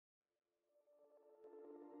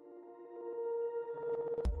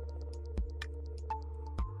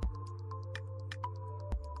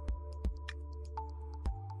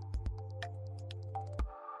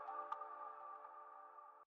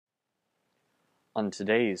On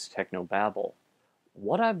today's Technobabble,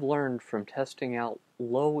 what I've learned from testing out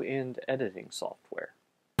low-end editing software.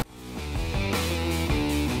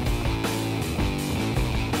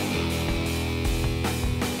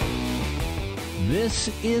 This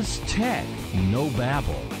is Tech No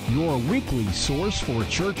Babble, your weekly source for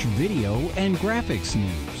church video and graphics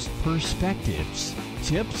news, perspectives,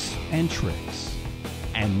 tips, and tricks.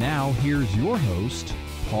 And now here's your host,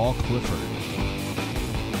 Paul Clifford.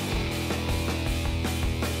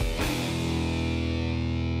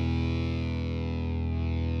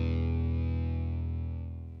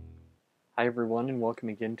 Hi everyone, and welcome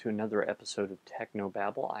again to another episode of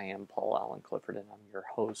Technobabble. I am Paul Allen Clifford, and I'm your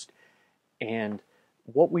host. And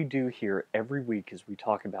what we do here every week is we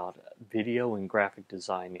talk about video and graphic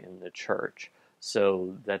design in the church.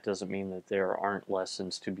 So that doesn't mean that there aren't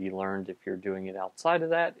lessons to be learned if you're doing it outside of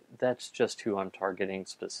that. That's just who I'm targeting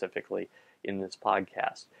specifically in this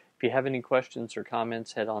podcast. If you have any questions or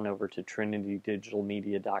comments, head on over to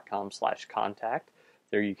trinitydigitalmedia.com/contact.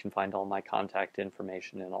 There you can find all my contact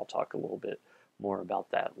information, and I'll talk a little bit more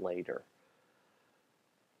about that later.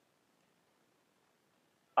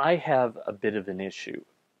 I have a bit of an issue,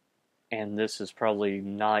 and this is probably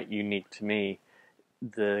not unique to me.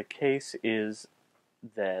 The case is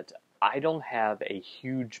that I don't have a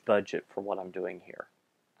huge budget for what I'm doing here.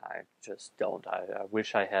 I just don't. I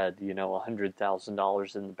wish I had,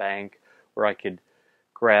 $100,000 in the bank where I could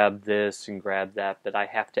grab this and grab that, but I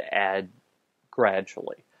have to add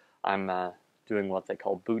gradually. I'm doing what they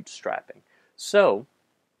call bootstrapping. So,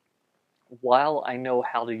 while I know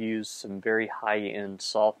how to use some very high-end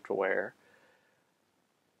software,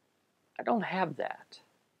 I don't have that.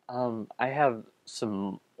 I have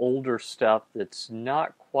some older stuff that's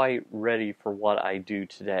not quite ready for what I do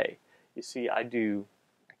today. You see, I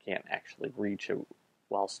can't actually reach it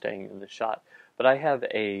while staying in the shot, but I have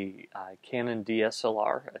a Canon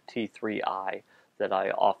DSLR, a T3i, that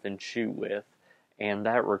I often shoot with, and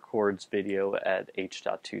that records video at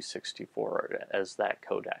H.264 as that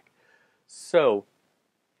codec. So,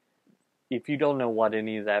 if you don't know what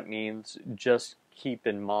any of that means, just keep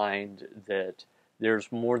in mind that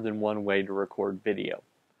there's more than one way to record video.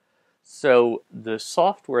 So, the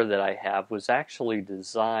software that I have was actually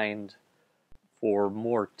designed for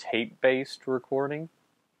more tape-based recording,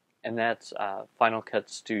 and that's Final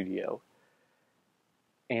Cut Studio.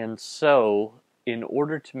 And so, in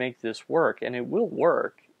order to make this work, and it will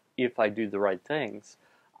work if I do the right things,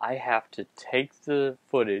 I have to take the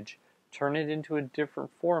footage, turn it into a different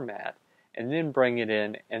format, and then bring it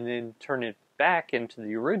in, and then turn it back into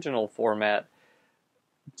the original format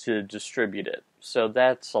to distribute it. So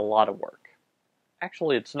that's a lot of work.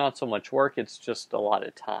 Actually, it's not so much work, it's just a lot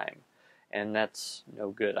of time. And that's no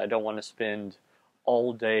good. I don't want to spend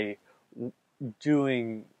all day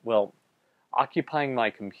occupying my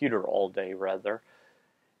computer all day, rather,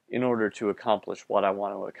 in order to accomplish what I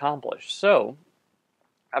want to accomplish. So,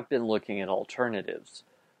 I've been looking at alternatives.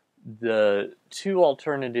 The two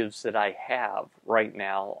alternatives that I have right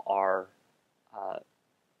now are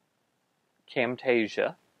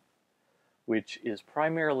Camtasia, which is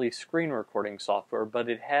primarily screen recording software, but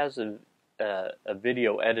it has a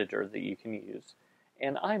video editor that you can use,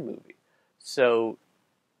 and iMovie. So,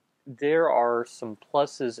 there are some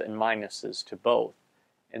pluses and minuses to both.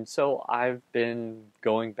 And so I've been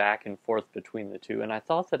going back and forth between the two, and I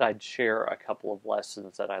thought that I'd share a couple of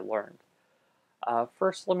lessons that I learned.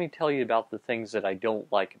 First, let me tell you about the things that I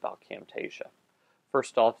don't like about Camtasia.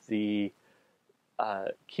 First off, the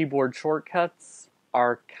keyboard shortcuts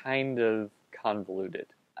are kind of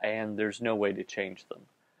convoluted, and there's no way to change them.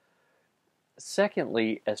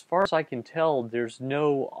 Secondly, as far as I can tell, there's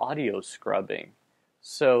no audio scrubbing.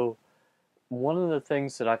 So, one of the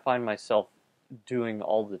things that I find myself doing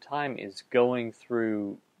all the time is going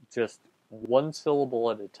through just one syllable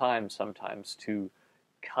at a time sometimes to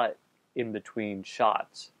cut in between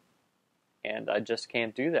shots. And I just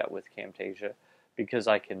can't do that with Camtasia because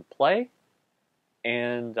I can play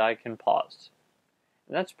and I can pause.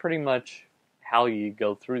 And that's pretty much how you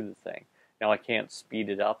go through the thing. Now, I can't speed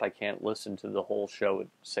it up. I can't listen to the whole show at,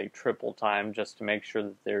 say, triple time just to make sure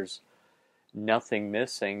that there's nothing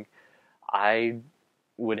missing. I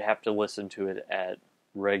would have to listen to it at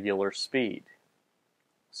regular speed.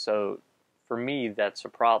 So, for me, that's a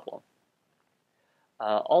problem.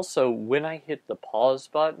 Also, when I hit the pause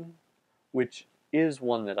button, which is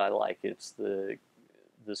one that I like, it's the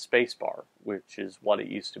space bar, which is what it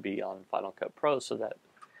used to be on Final Cut Pro, so that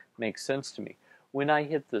makes sense to me. When I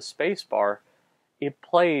hit the space bar, it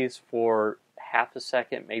plays for half a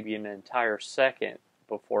second, maybe an entire second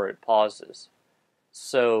before it pauses.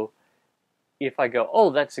 So if I go, oh,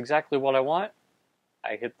 that's exactly what I want,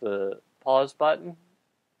 I hit the pause button.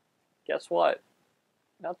 Guess what?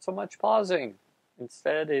 Not so much pausing.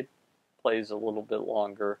 Instead, it plays a little bit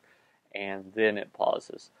longer and then it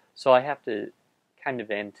pauses. So I have to kind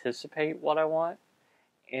of anticipate what I want.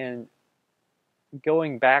 And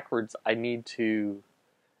going backwards, I need to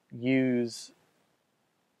use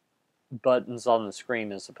buttons on the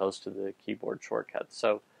screen as opposed to the keyboard shortcuts.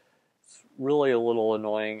 So it's really a little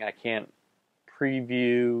annoying. I can't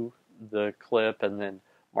preview the clip and then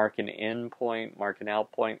mark an in point, mark an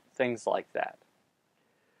out point, things like that.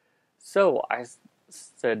 So I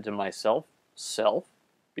said to myself,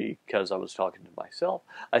 because I was talking to myself,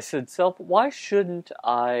 I said, self, why shouldn't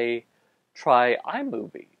I try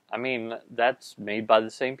iMovie? I mean, that's made by the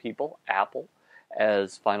same people, Apple,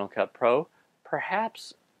 as Final Cut Pro.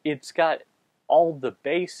 Perhaps it's got all the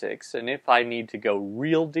basics, and if I need to go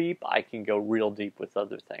real deep, I can go real deep with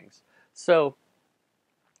other things. So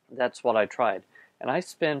that's what I tried. And I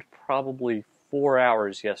spent probably 4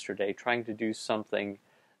 hours yesterday trying to do something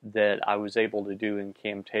that I was able to do in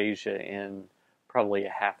Camtasia in probably a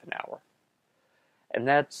half an hour. And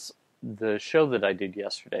that's the show that I did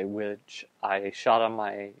yesterday, which I shot on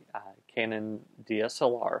my Canon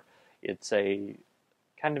DSLR. It's a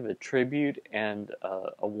kind of a tribute and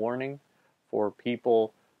a warning for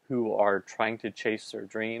people who are trying to chase their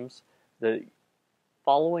dreams. That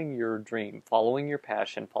following your dream, following your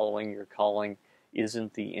passion, following your calling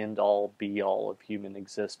isn't the end-all, be-all of human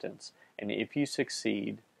existence. And if you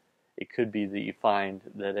succeed, it could be that you find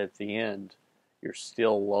that at the end, you're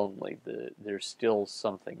still lonely. There's still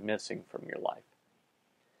something missing from your life.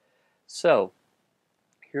 So,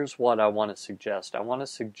 here's what I want to suggest. I want to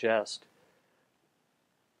suggest,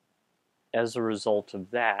 as a result of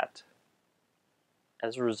that,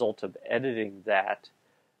 as a result of editing that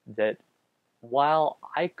while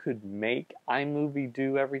I could make iMovie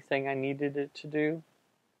do everything I needed it to do,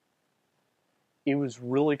 it was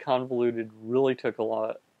really convoluted, really took a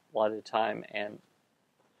lot of time, and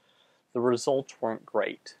the results weren't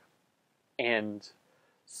great. And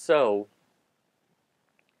so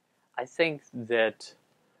I think that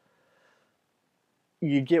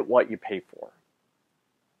you get what you pay for,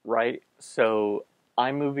 right? So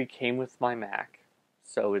iMovie came with my Mac,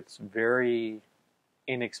 so it's very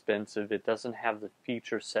inexpensive. It doesn't have the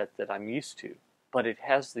feature set that I'm used to, but it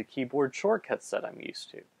has the keyboard shortcuts that I'm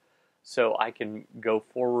used to. So I can go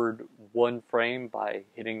forward one frame by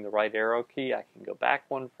hitting the right arrow key. I can go back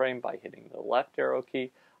one frame by hitting the left arrow key.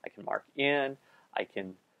 I can mark in. I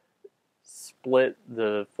can split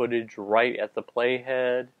the footage right at the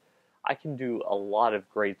playhead. I can do a lot of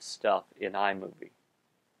great stuff in iMovie.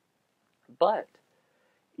 But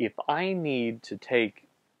if I need to take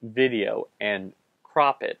video and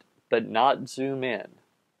crop it, but not zoom in,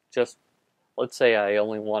 just let's say I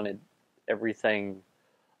only wanted everything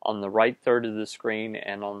on the right third of the screen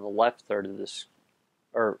and on the left third of this,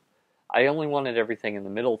 or I only wanted everything in the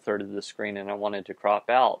middle third of the screen and I wanted to crop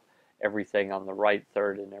out everything on the right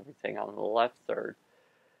third and everything on the left third.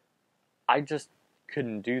 I just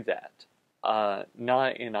couldn't do that.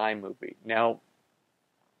 Not in iMovie. Now,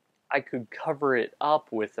 I could cover it up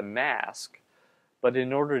with a mask, but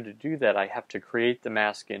in order to do that, I have to create the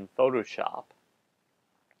mask in Photoshop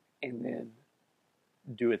and then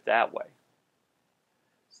do it that way.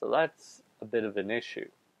 So that's a bit of an issue.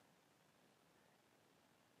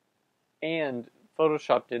 And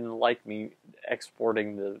Photoshop didn't like me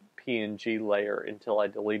exporting the PNG layer until I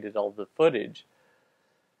deleted all the footage,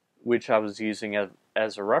 which I was using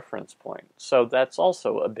as a reference point. So that's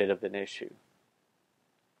also a bit of an issue.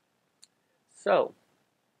 So,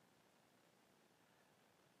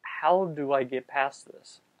 how do I get past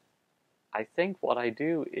this? I think what I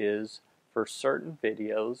do is, for certain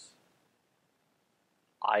videos,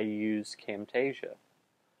 I use Camtasia.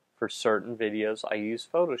 For certain videos, I use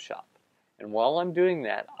Photoshop. And while I'm doing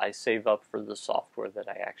that, I save up for the software that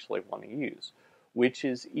I actually want to use, which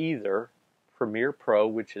is either Premiere Pro,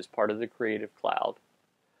 which is part of the Creative Cloud,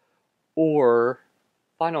 or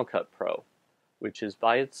Final Cut Pro, which is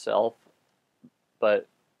by itself, but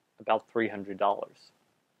about $300.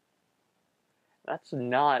 That's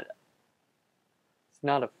not, it's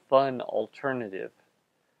not a fun alternative,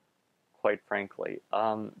 quite frankly,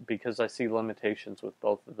 because I see limitations with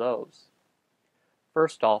both of those.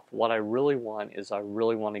 First off, what I really want is I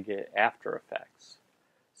really want to get After Effects.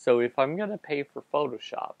 So if I'm going to pay for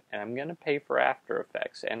Photoshop, and I'm going to pay for After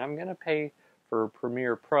Effects, and I'm going to pay for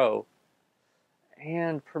Premiere Pro,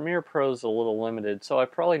 and Premiere Pro is a little limited, so I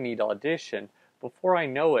probably need Audition. Before I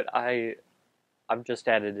know it, I've just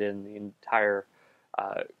added in the entire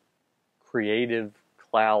Creative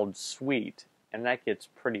Cloud suite, and that gets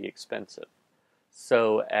pretty expensive.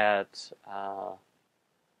 So I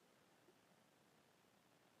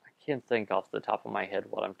can't think off the top of my head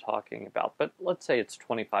what I'm talking about, but let's say it's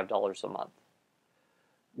 $25 a month,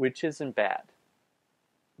 which isn't bad.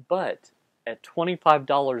 But at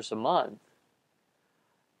 $25 a month,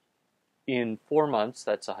 in 4 months,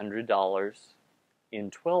 that's $100.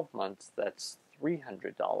 In 12 months, that's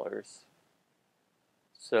 $300.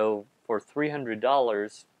 So for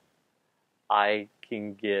 $300, I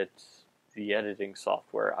can get the editing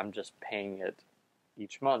software. I'm just paying it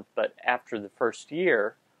each month. But after the first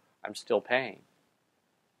year, I'm still paying.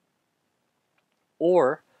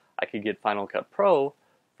 Or I could get Final Cut Pro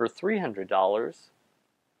for $300,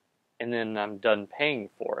 and then I'm done paying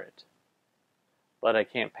for it. But I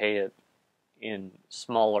can't pay it in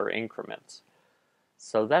smaller increments.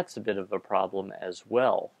 So that's a bit of a problem as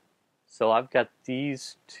well. So I've got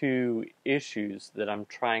these two issues that I'm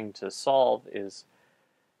trying to solve is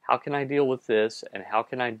how can I deal with this and how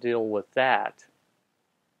can I deal with that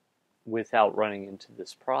without running into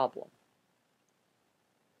this problem.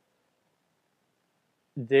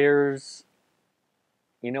 There's,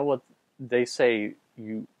 you know what they say,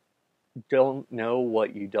 you don't know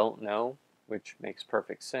what you don't know, which makes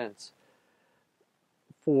perfect sense.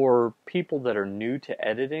 For people that are new to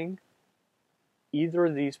editing, either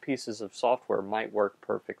of these pieces of software might work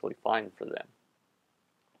perfectly fine for them.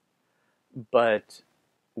 But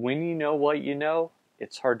when you know what you know,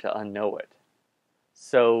 it's hard to unknow it.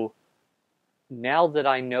 So now that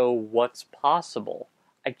I know what's possible,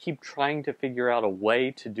 I keep trying to figure out a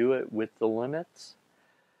way to do it with the limits.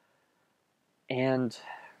 And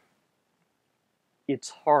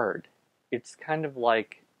it's hard. It's kind of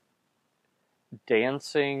like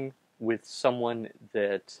dancing with someone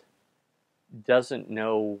that doesn't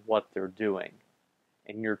know what they're doing.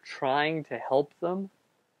 And you're trying to help them,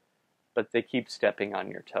 but they keep stepping on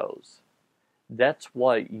your toes. That's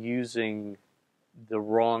what using the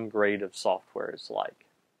wrong grade of software is like.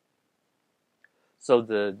 So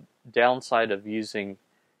the downside of using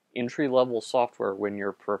entry-level software when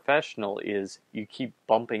you're professional is you keep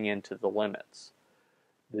bumping into the limits.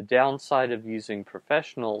 The downside of using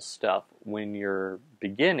professional stuff when you're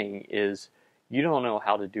beginning is you don't know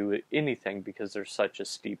how to do anything because there's such a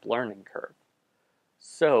steep learning curve.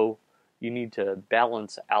 So you need to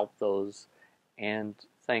balance out those and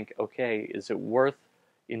think, okay, is it worth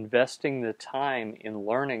investing the time in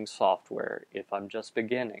learning software if I'm just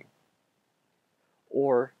beginning?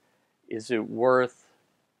 Or is it worth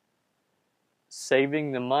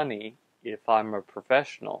saving the money if I'm a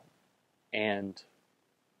professional and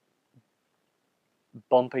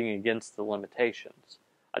bumping against the limitations?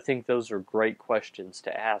 I think those are great questions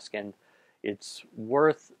to ask, and it's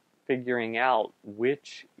worth figuring out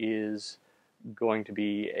which is going to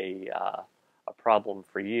be a problem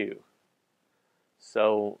for you.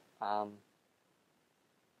 So I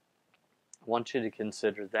want you to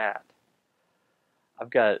consider that. I've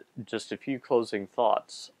got just a few closing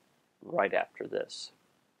thoughts right after this.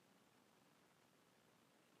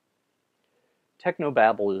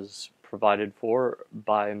 Technobabble is provided for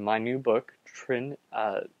by my new book,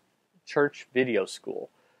 Church Video School,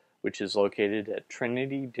 which is located at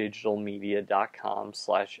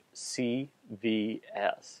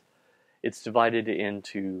trinitydigitalmedia.com/CVS. It's divided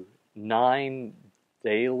into 90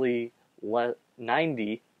 daily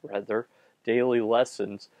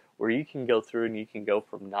lessons where you can go through and you can go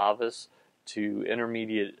from novice to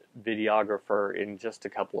intermediate videographer in just a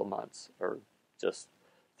couple of months, or just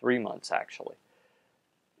 3 months actually.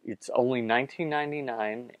 It's only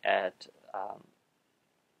 $19.99 at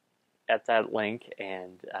that link,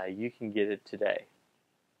 and you can get it today.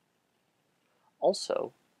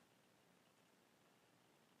 Also,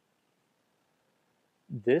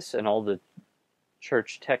 this and all the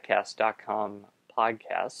churchtechcast.com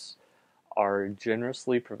podcasts are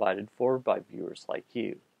generously provided for by viewers like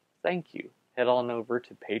you. Thank you. Head on over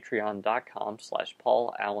to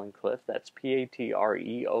patreon.com/Paul Allen Cliff. That's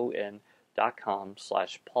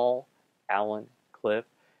patreon.com/Paul Allen Cliff.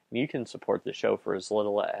 And you can support the show for as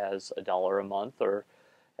little as $1 a month or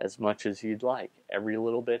as much as you'd like. Every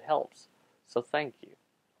little bit helps. So thank you.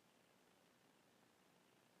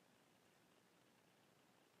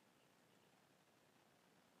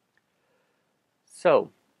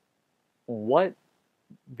 So, what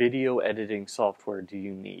video editing software do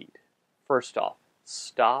you need? First off,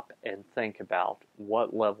 stop and think about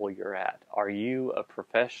what level you're at. Are you a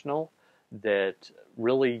professional that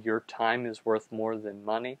really your time is worth more than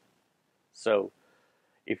money? So,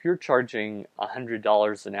 if you're charging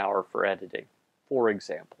 $100 an hour for editing, for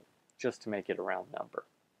example, just to make it a round number,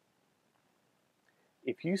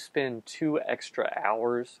 if you spend 2 extra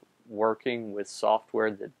hours working with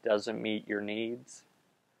software that doesn't meet your needs,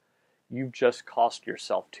 you've just cost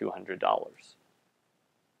yourself $200.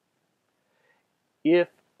 If,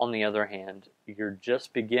 on the other hand, you're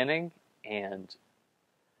just beginning and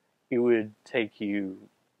it would take you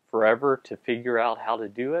forever to figure out how to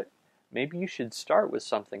do it, maybe you should start with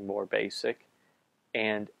something more basic,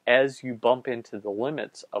 and as you bump into the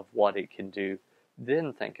limits of what it can do,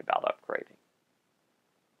 then think about upgrading.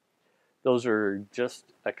 Those are just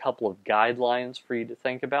a couple of guidelines for you to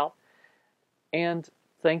think about, and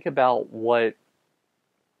think about what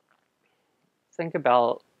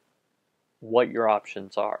your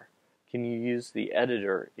options are. Can you use the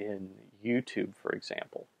editor in YouTube, for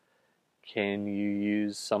example? Can you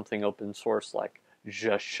use something open source like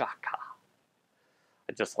Jashaka?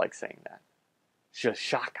 I just like saying that.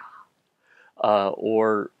 Jashaka.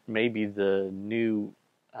 Or maybe the new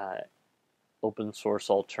open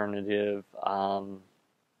source alternative. I'm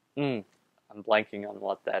blanking on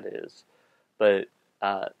what that is. But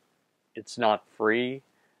it's not free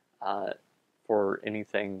for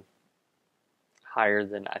anything higher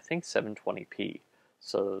than, I think, 720p.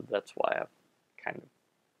 So that's why I've kind of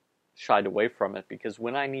shied away from it, because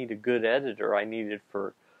when I need a good editor, I need it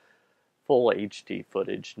for full HD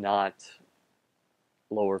footage, not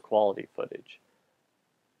lower quality footage.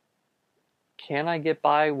 Can I get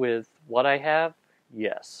by with what I have?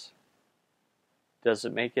 Yes. Does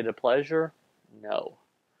it make it a pleasure? No.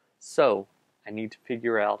 So I need to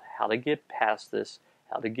figure out how to get past this,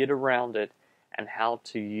 how to get around it, and how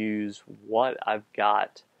to use what I've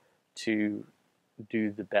got to do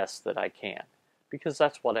the best that I can, because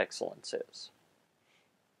that's what excellence is.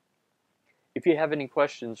 If you have any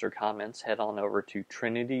questions or comments, head on over to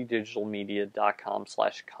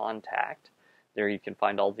trinitydigitalmedia.com/contact. There you can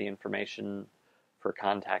find all the information for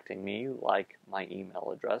contacting me, like my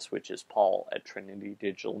email address, which is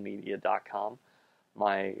paul@trinitydigitalmedia.com.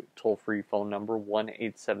 My toll-free phone number,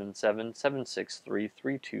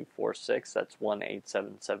 1-877-763-3246. That's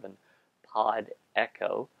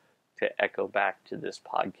 1-877-POD-ECHO to echo back to this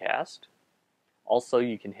podcast. Also,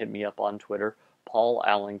 you can hit me up on Twitter, Paul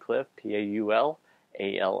Allen Cliff,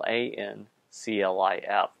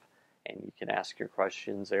 PaulAlanClif, and you can ask your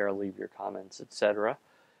questions there, leave your comments, etc.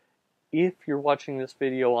 If you're watching this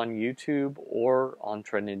video on YouTube or on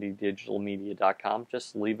trinitydigitalmedia.com,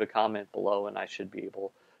 just leave a comment below and I should be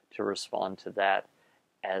able to respond to that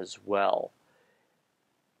as well.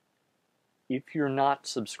 If you're not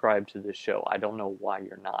subscribed to this show, I don't know why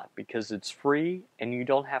you're not, because it's free and you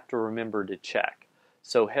don't have to remember to check.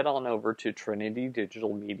 So head on over to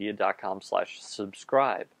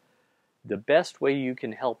trinitydigitalmedia.com/subscribe. The best way you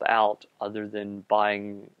can help out, other than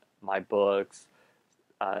buying my books,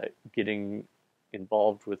 getting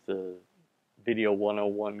involved with the Video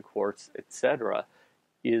 101 course, etc.,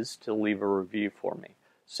 is to leave a review for me.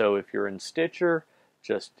 So if you're in Stitcher,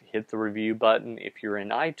 just hit the review button. If you're in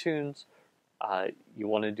iTunes, you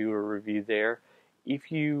want to do a review there.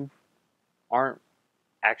 If you aren't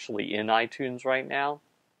actually in iTunes right now,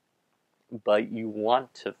 but you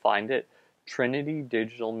want to find it,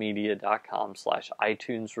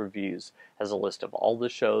 trinitydigitalmedia.com/iTunes reviews has a list of all the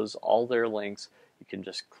shows, all their links. You can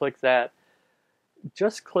just click that.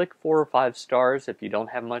 Just click 4 or 5 stars if you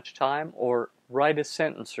don't have much time, or write a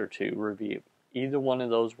sentence or 2 review. Either one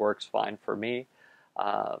of those works fine for me.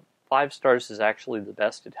 5 stars is actually the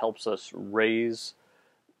best. It helps us raise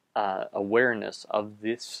awareness of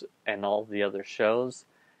this and all the other shows,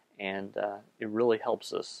 and it really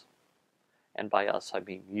helps us, and by us I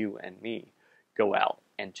mean you and me, go out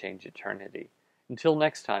and change eternity. Until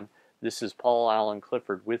next time, this is Paul Allen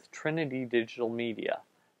Clifford with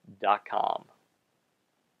trinitydigitalmedia.com.